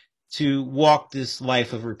committing to walk this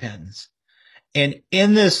life of repentance. And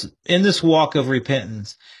in this walk of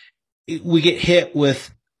repentance, we get hit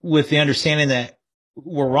with the understanding that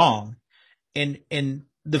we're wrong. And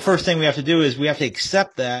the first thing we have to do is we have to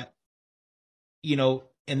accept that, and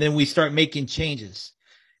then we start making changes.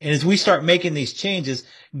 And as we start making these changes,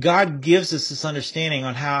 God gives us this understanding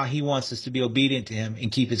on how he wants us to be obedient to him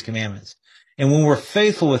and keep his commandments. And when we're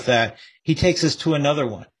faithful with that, he takes us to another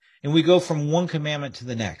one. And we go from one commandment to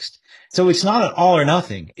the next. So it's not an all or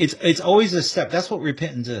nothing. It's always a step. That's what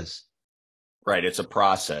repentance is. Right. It's a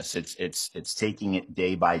process. It's taking it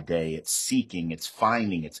day by day. It's seeking, it's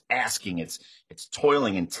finding, it's asking, it's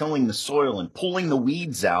toiling and tilling the soil and pulling the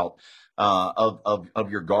weeds out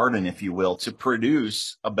of your garden, if you will, to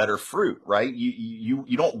produce a better fruit, right?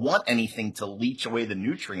 You don't want anything to leach away the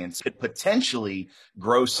nutrients. It potentially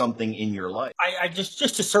grow something in your life. I just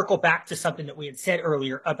to circle back to something that we had said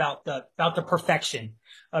earlier about the perfection,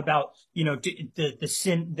 about, the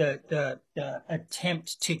sin, the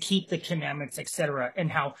attempt to keep the commandments, etc.,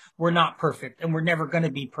 and how we're not perfect and we're never going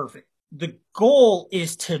to be perfect. The goal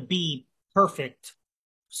is to be perfect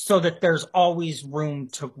so that there's always room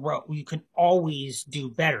to grow. You can always do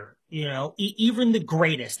better. Even the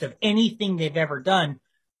greatest of anything they've ever done,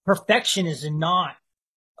 perfection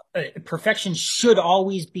should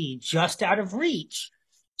always be just out of reach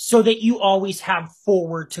so that you always have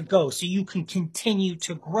forward to go. So you can continue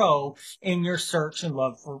to grow in your search and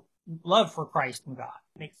love for Christ and God.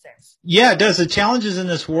 Makes sense. Yeah, it does. The challenges in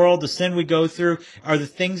this world, the sin we go through, are the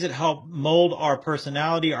things that help mold our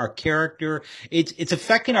personality, our character. It's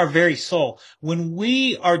affecting our very soul. When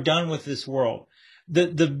we are done with this world,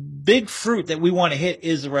 the big fruit that we want to hit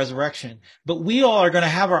is the resurrection. But we all are going to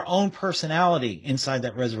have our own personality inside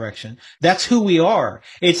that resurrection. That's who we are.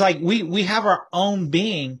 It's like we have our own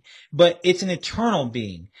being, but it's an eternal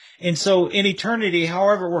being. And so in eternity,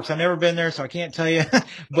 however it works, I've never been there, so I can't tell you.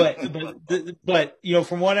 But you know,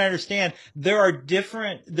 from what I understand, there are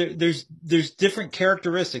there's different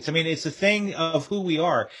characteristics. I mean, it's a thing of who we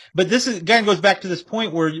are. But this is, again, goes back to this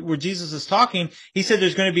point where Jesus is talking. He said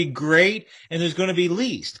there's going to be great and there's going to be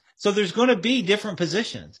least. So there's going to be different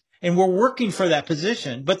positions. And we're working for that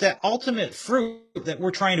position. But that ultimate fruit that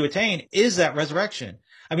we're trying to attain is that resurrection.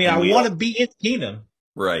 I mean, I want to be in the kingdom.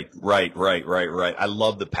 Right. I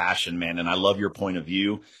love the passion, man. And I love your point of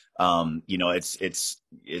view. You know, it's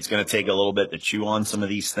going to take a little bit to chew on some of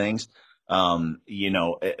these things. You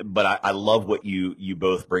know, but I love what you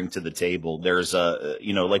both bring to the table. There's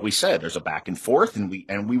you know, like we said, there's a back and forth, and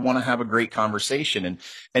we want to have a great conversation.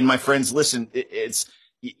 And my friends, listen,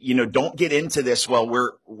 you know, don't get into this. Well,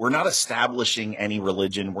 we're not establishing any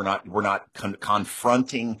religion. We're not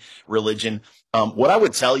confronting religion. What I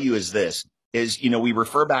would tell you is this. You know, we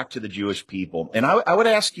refer back to the Jewish people. And I would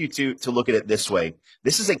ask you to look at it this way.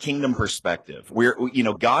 This is a kingdom perspective where, you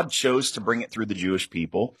know, God chose to bring it through the Jewish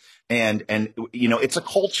people. And, you know, it's a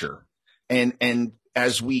culture. And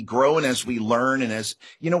as we grow and as we learn and as,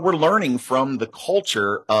 you know, we're learning from the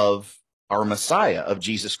culture of our Messiah, of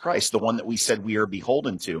Jesus Christ, the one that we said we are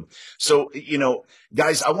beholden to. So, you know,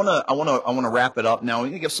 guys, I want to wrap it up now. I'm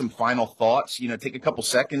going to give some final thoughts, you know, take a couple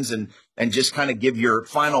seconds and just kind of give your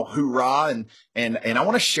final hoorah. And I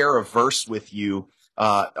want to share a verse with you,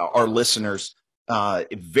 our listeners,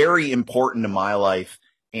 very important to my life.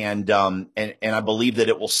 And I believe that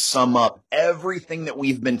it will sum up everything that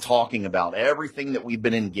we've been talking about, everything that we've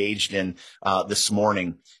been engaged in, this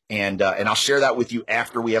morning. And I'll share that with you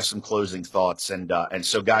after we have some closing thoughts. And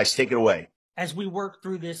so guys, take it away. As we work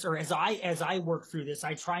through this, or as I work through this,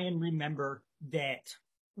 I try and remember that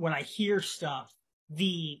when I hear stuff,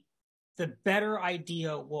 the better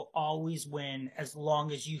idea will always win as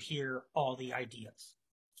long as you hear all the ideas.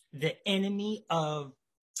 The enemy of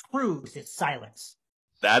truth is silence.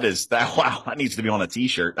 Wow, that needs to be on a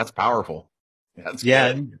t-shirt. That's powerful. That's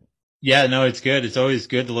good. Yeah, no, it's good. It's always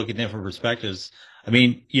good to look at different perspectives. I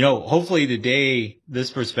mean, you know, hopefully today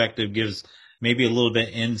this perspective gives maybe a little bit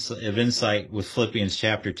of insight with Philippians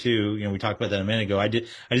chapter 2. You know, we talked about that a minute ago. I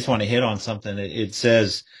just want to hit on something. It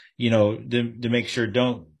says, you know, to make sure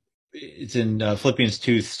it's in Philippians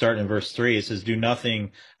 2, starting in verse 3. It says, do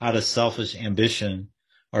nothing out of selfish ambition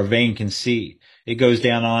or vain conceit. It goes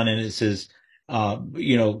down on and it says,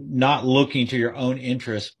 you know, not looking to your own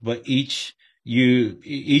interest, but each of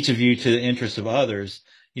you to the interest of others,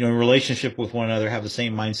 you know, in relationship with one another, have the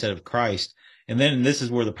same mindset of Christ. And then this is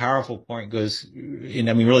where the powerful point goes. And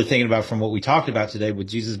I mean, really thinking about from what we talked about today with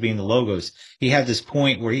Jesus being the Logos, he had this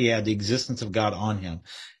point where he had the existence of God on him.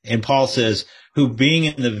 And Paul says, who being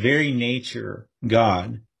in the very nature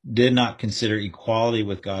God, did not consider equality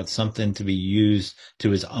with God something to be used to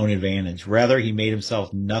his own advantage. Rather, he made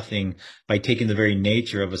himself nothing by taking the very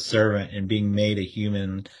nature of a servant and being made a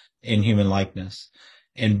human in human likeness.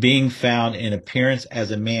 And being found in appearance as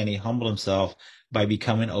a man, he humbled himself by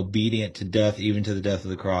becoming obedient to death, even to the death of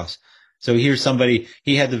the cross. So here's somebody,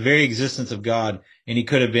 he had the very existence of God, and he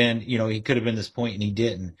could have been, you know, he could have been this point and he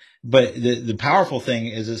didn't. But the powerful thing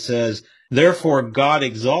is it says, therefore God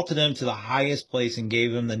exalted him to the highest place and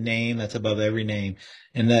gave him the name that's above every name.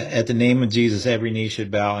 And that at the name of Jesus, every knee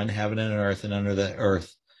should bow in heaven and on earth and under the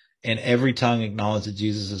earth. And every tongue acknowledge that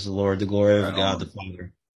Jesus is the Lord, the glory of God the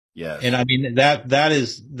Father. Yes. And I mean, that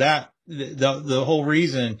is the whole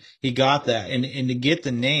reason he got that. And to get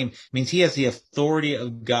the name means he has the authority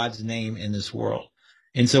of God's name in this world.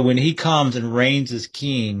 And so when he comes and reigns as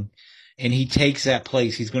king and he takes that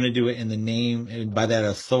place, he's going to do it in the name and by that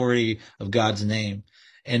authority of God's name.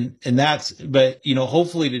 And but you know,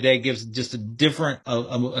 hopefully today gives just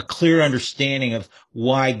a clear understanding of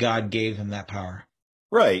why God gave him that power.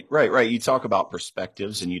 Right. You talk about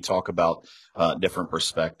perspectives and you talk about different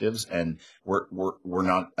perspectives, and we're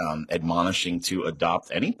not admonishing to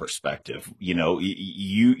adopt any perspective. You know,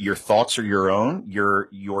 your thoughts are your own.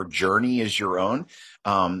 Your journey is your own.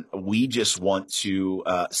 We just want to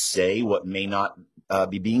say what may not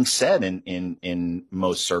be being said in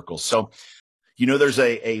most circles. So, you know, there's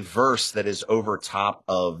a verse that is over top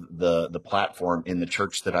of the platform in the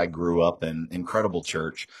church that I grew up in, incredible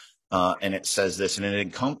church. And it says this, and it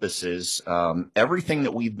encompasses everything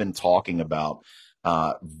that we've been talking about.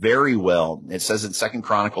 very well. It says in 2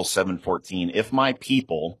 Chronicles 7:14, if my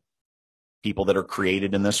people that are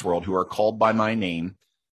created in this world who are called by my name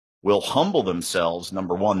will humble themselves,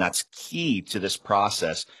 number one, that's key to this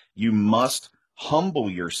process. You must humble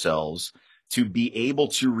yourselves to be able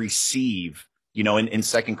to receive. You know, in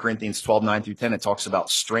 2 Corinthians 12:9-10, it talks about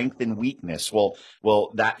strength and weakness.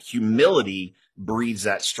 Well, that humility breeds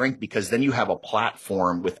that strength, because then you have a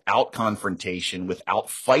platform without confrontation, without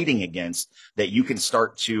fighting against, that you can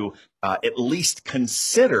start to at least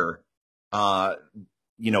consider,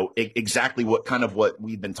 exactly what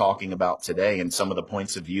we've been talking about today and some of the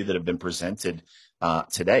points of view that have been presented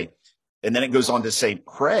today. And then it goes on to say,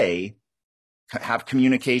 pray, have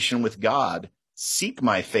communication with God, seek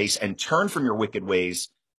my face and turn from your wicked ways,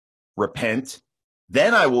 repent.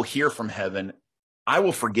 Then I will hear from heaven. I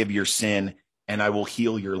will forgive your sin and I will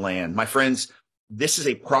heal your land. My friends, this is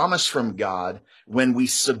a promise from God when we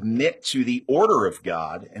submit to the order of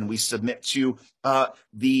God and we submit to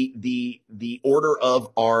the order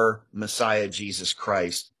of our Messiah, Jesus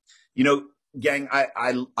Christ. You know, gang,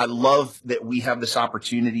 I love that we have this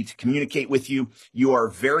opportunity to communicate with you. You are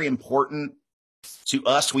very important to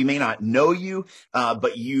us. We may not know you,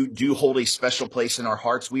 but you do hold a special place in our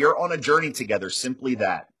hearts. We are on a journey together, simply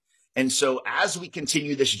that. And so as we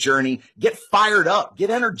continue this journey, get fired up, get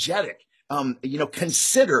energetic.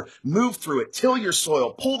 Consider, move through it, till your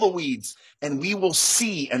soil, pull the weeds, and we will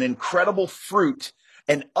see an incredible fruit.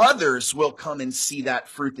 And others will come and see that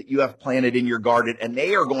fruit that you have planted in your garden. And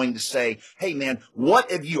they are going to say, hey, man,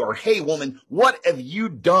 hey, woman, what have you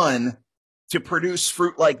done to produce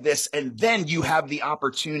fruit like this? And then you have the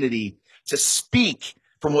opportunity to speak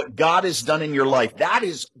from what God has done in your life. That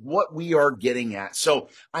is what we are getting at. So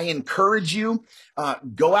I encourage you,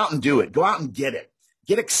 go out and do it. Go out and get it.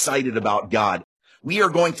 Get excited about God. We are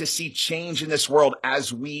going to see change in this world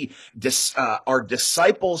as we are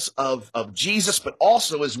disciples of Jesus, but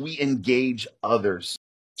also as we engage others.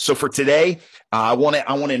 So for today, I want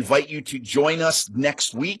to invite you to join us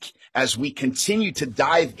next week as we continue to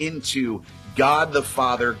dive into God the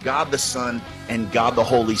Father, God the Son, and God the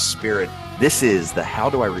Holy Spirit. This is the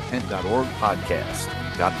HowDoIRepent.org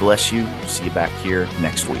podcast. God bless you. See you back here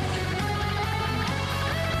next week.